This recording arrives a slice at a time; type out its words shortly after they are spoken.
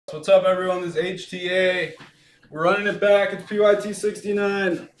What's up, everyone? This is HTA. We're running it back. It's PYT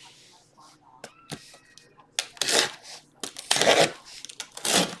 69.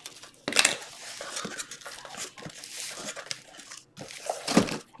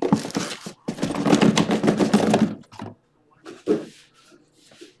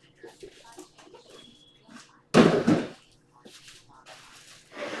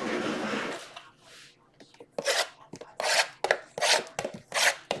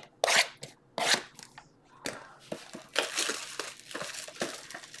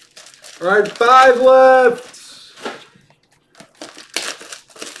 All right, 5 left.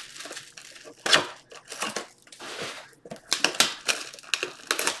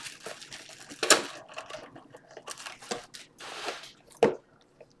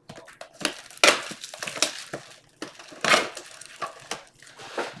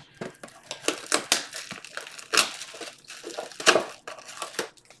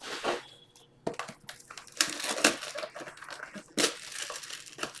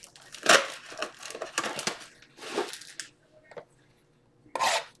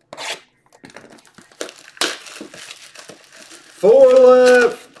 Four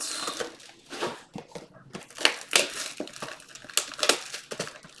left.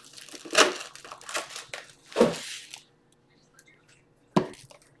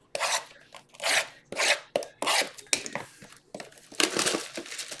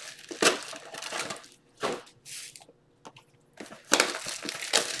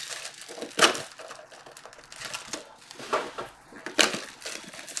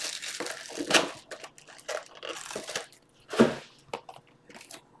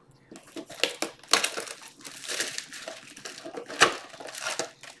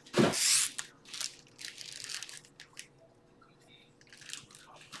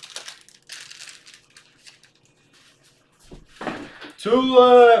 Two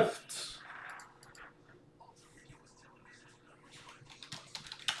left.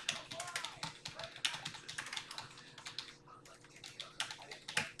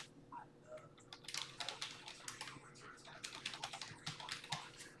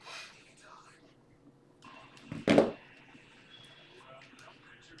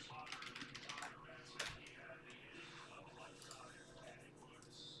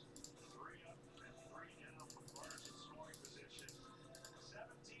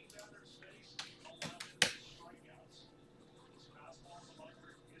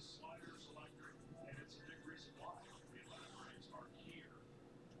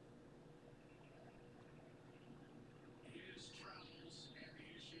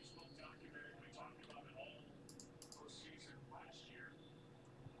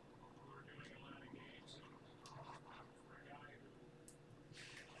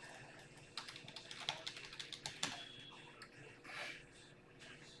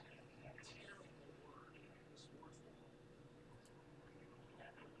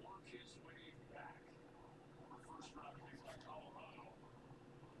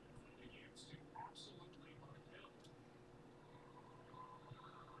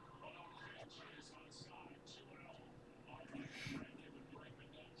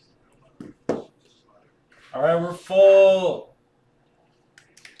 All right, we're full.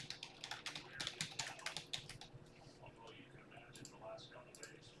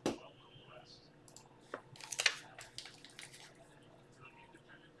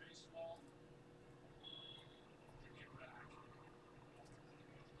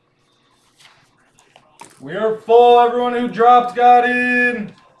 We are full. Everyone who dropped got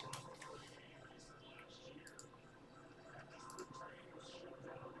in.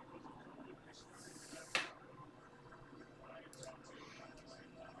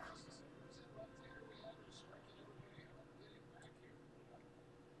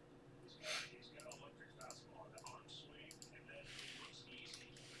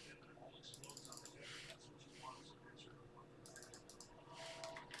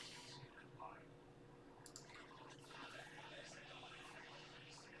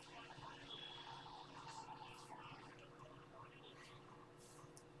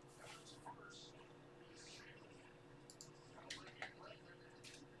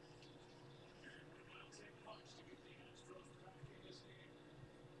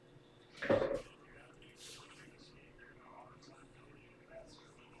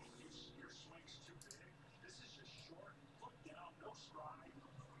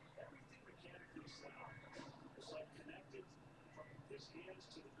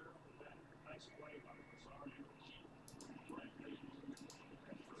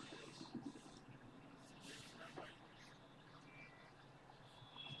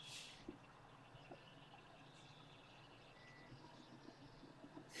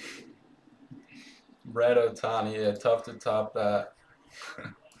 Red Otani, yeah, tough to top that.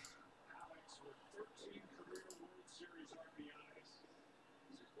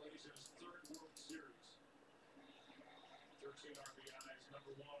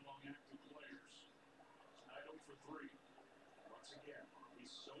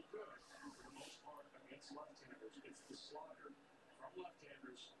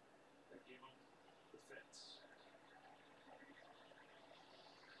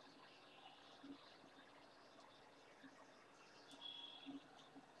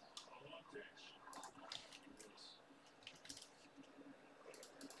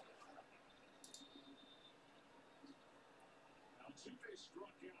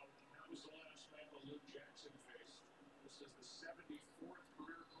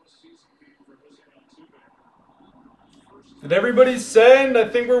 Did everybody send? I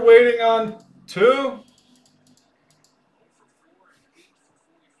think we're waiting on 2.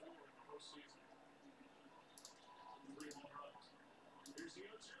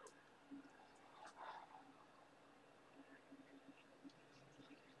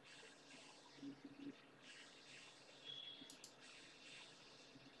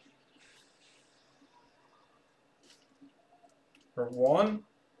 For 1.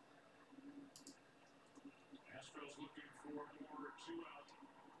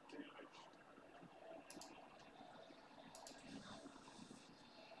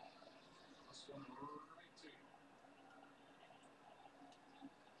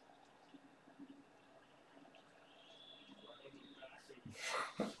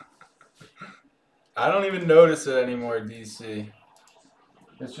 I don't even notice it anymore, DC.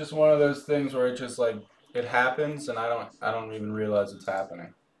 It's just one of those things where it just like it happens and I don't even realize it's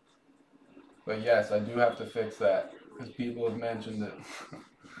happening. But yes, I do have to fix that because people have mentioned it.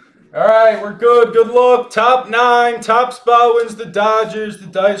 All right, we're good. Good luck. Top 9. Top spot wins the Dodgers. The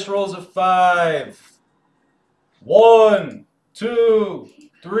dice rolls a 5. 1, 2,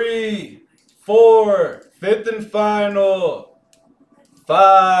 3, 4. 5th and final.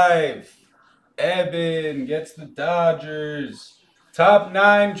 5. Evan gets the Dodgers. Top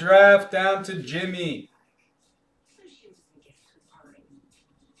 9 draft down to Jimmy.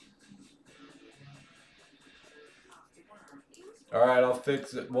 All right, I'll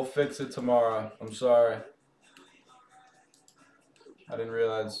fix it. We'll fix it tomorrow. I'm sorry. I didn't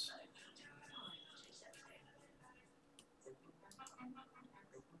realize.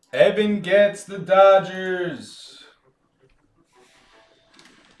 Evan gets the Dodgers.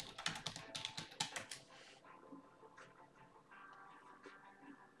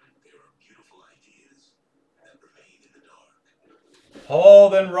 Hall,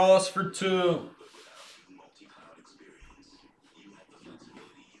 then Ross for 2.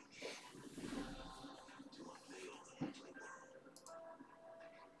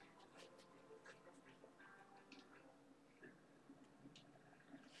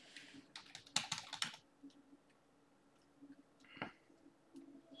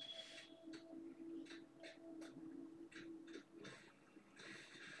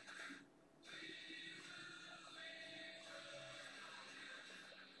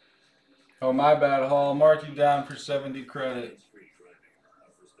 Oh, my bad, Hall. Mark you down for 70 credit.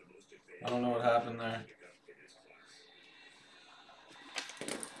 I don't know what happened there.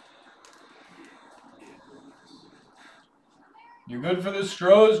 You good for the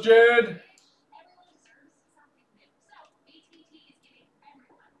Stros, Jared?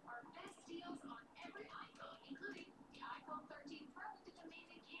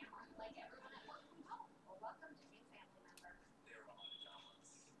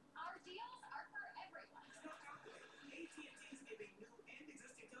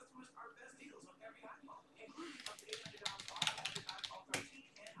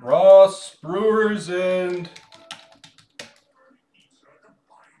 Ross, Brewers, and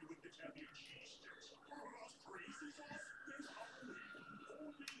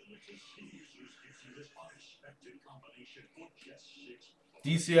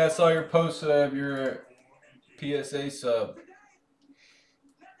DC, I saw your post of your PSA sub.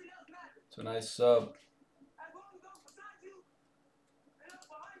 It's a nice sub.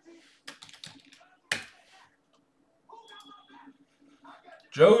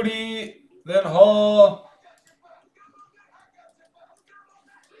 Jody, then Hall.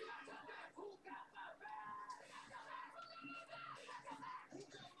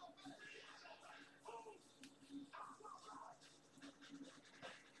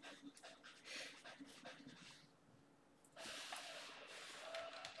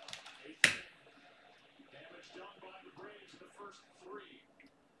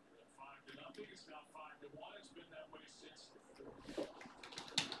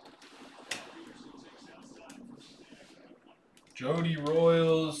 Jody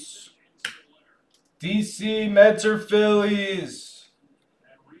Royals. DC Mets or Phillies.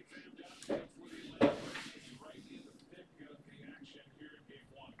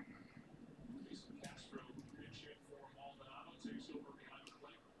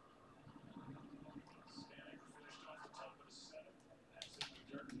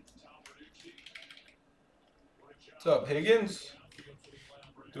 What's up, Higgins?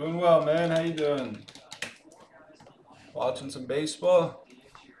 Doing well, man. How you doing? Watching some baseball?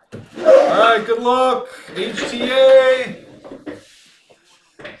 Alright, good luck. HTA.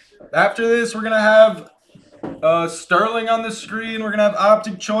 After this, we're going to have Sterling on the screen. We're going to have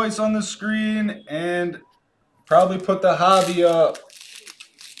Optic Choice on the screen. And probably put the hobby up.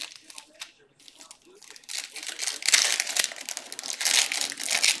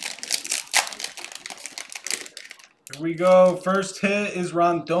 Here we go. First hit is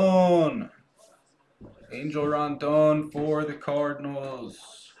Rondon. Angel Rondon for the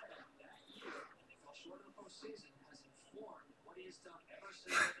Cardinals.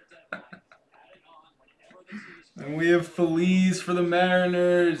 And we have Feliz for the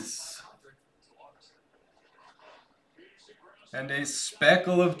Mariners. And a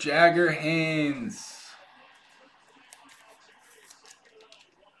speckle of Jagger Haynes.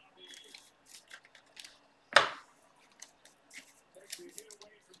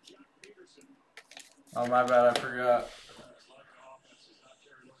 Oh, my bad, I forgot.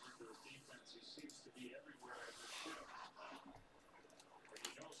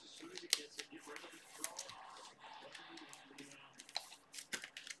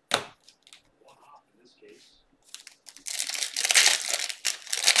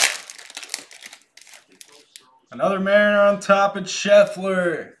 Another Mariner on top of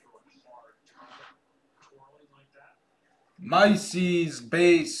Scheffler. Micey's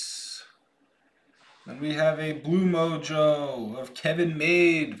base. And we have a Blue Mojo of Kevin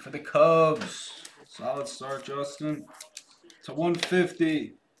Made for the Cubs. Solid start, Justin. To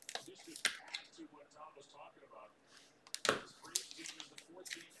 150. I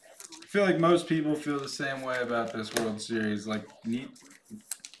feel like most people feel the same way about this World Series. Like,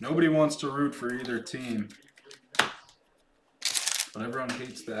 nobody wants to root for either team. But everyone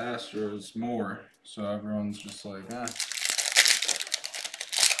hates the Astros more. So everyone's just like, eh.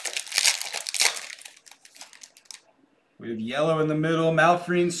 We have yellow in the middle.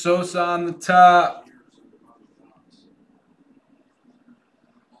 Malfreen Sosa on the top.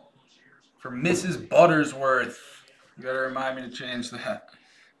 For Mrs. Buttersworth. You gotta remind me to change that.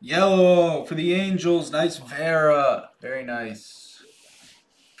 Yellow for the Angels. Nice Vera. Very nice.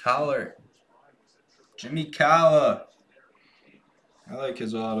 Collar. Jimmy Calla. I like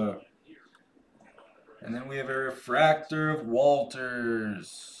his auto. And then we have a refractor of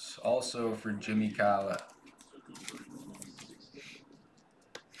Walters. Also for Jimmy Calla.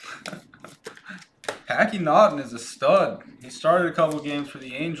 Hacky Naughton is a stud. He started a couple games for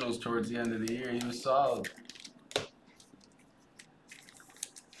the Angels towards the end of the year. He was solid.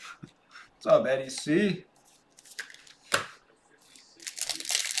 What's up, Eddie C?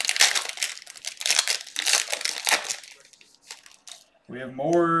 We have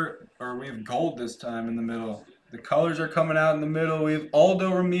we have gold this time in the middle. The colors are coming out in the middle. We have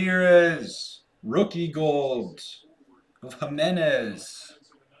Aldo Ramirez, rookie gold of Jimenez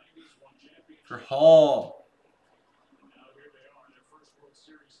for Hall.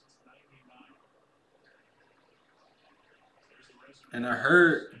 And a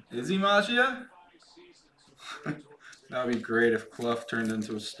hurt. Is he Machia? That would be great if Clough turned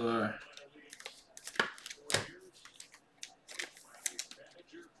into a star.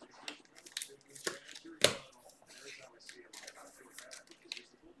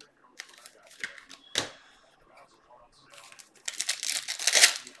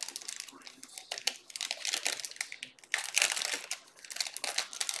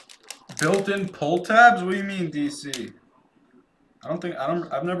 Built-in pull tabs? What do you mean, DC?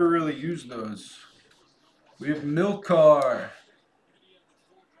 I've never really used those. We have Milkar.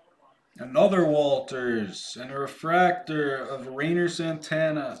 Another Walters. And a refractor of Rainer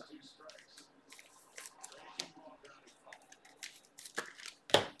Santana.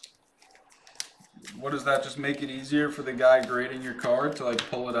 What does that just make it easier for the guy grading your card to like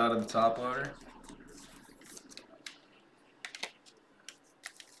pull it out of the top loader?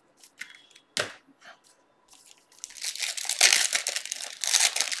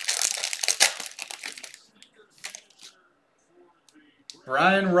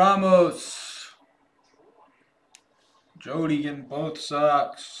 Brian Ramos. Jody getting both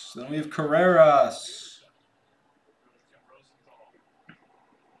socks. Then we have Carreras.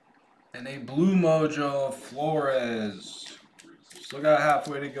 And a Blue Mojo of Flores. Still got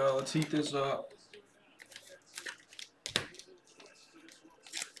halfway to go. Let's heat this up.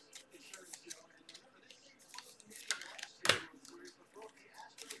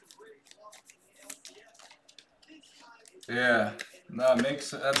 Yeah, no,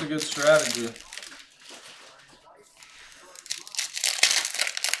 that's a good strategy.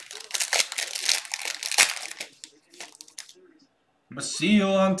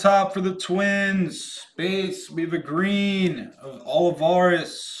 Maciel on top for the Twins. Base, we have a green of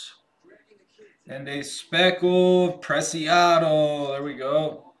Olivares. And a speckled Preciado. There we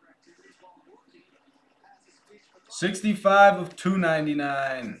go. 65 of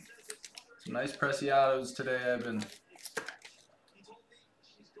 299. Some nice Preciados today, Evan.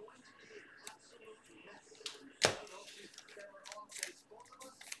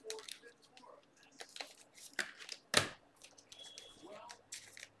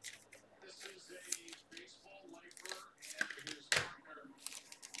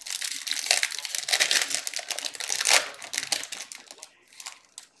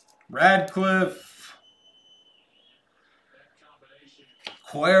 Radcliffe.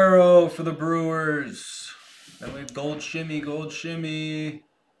 Cuero for the Brewers. Then we have gold shimmy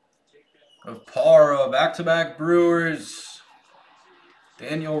of Para. Back-to-back Brewers.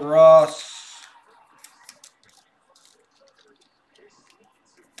 Daniel Ross.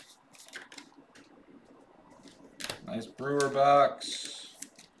 Nice Brewer box.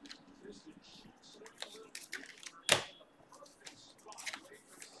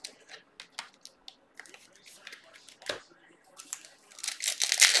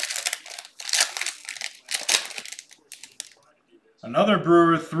 Another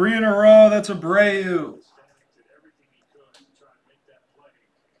Brewer, 3 in a row. That's Abreu.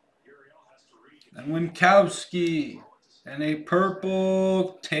 And Winkowski. And a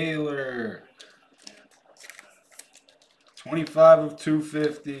purple Taylor. 25 of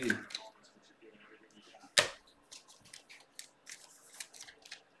 250.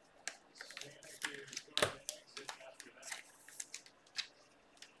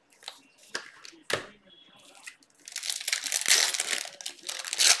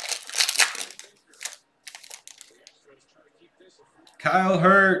 Kyle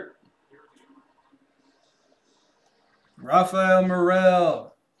Hurt. Rafael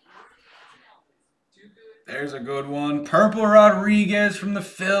Morel. There's a good one. Purple Rodriguez from the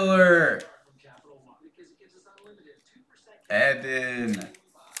filler. Evan.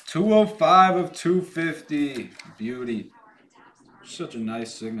 205 of 250. Beauty. Such a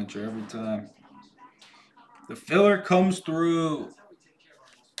nice signature every time. The filler comes through.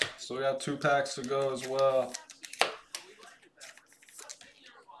 So we got 2 packs to go as well.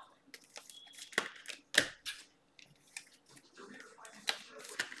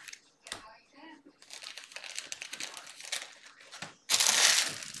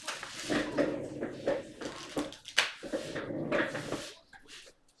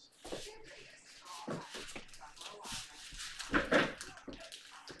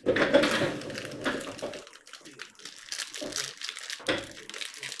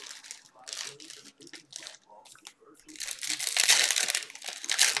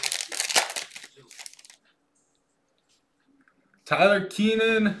 Tyler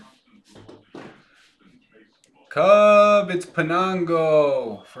Keenan. Cub, it's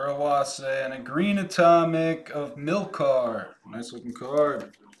Penango for Awase. And a green atomic of Milkar. Nice looking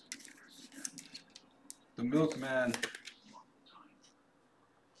card. The Milkman.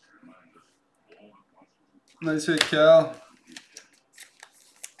 Nice hit, Cal.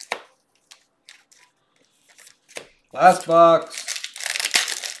 Last box.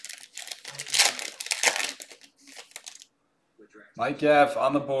 Mike F.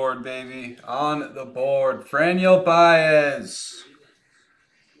 on the board, baby. On the board. Franiel Baez.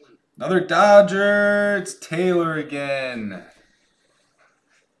 Another Dodger. It's Taylor again.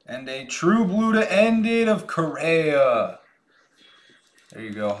 And a true blue to end it of Correa. There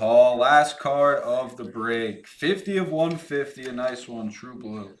you go, Hall. Last card of the break. 50 of 150. A nice one. True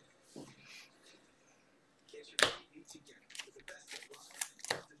blue.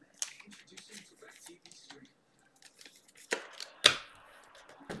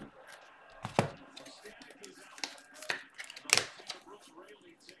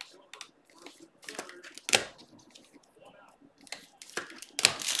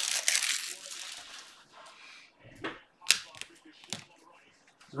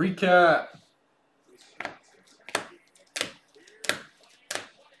 Recap.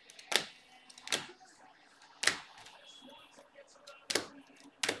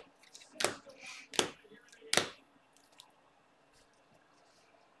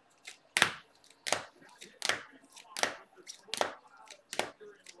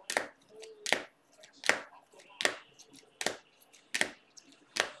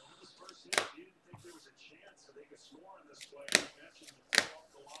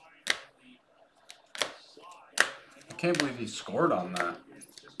 Can't believe he scored on that.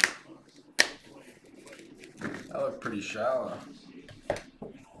 That looked pretty shallow.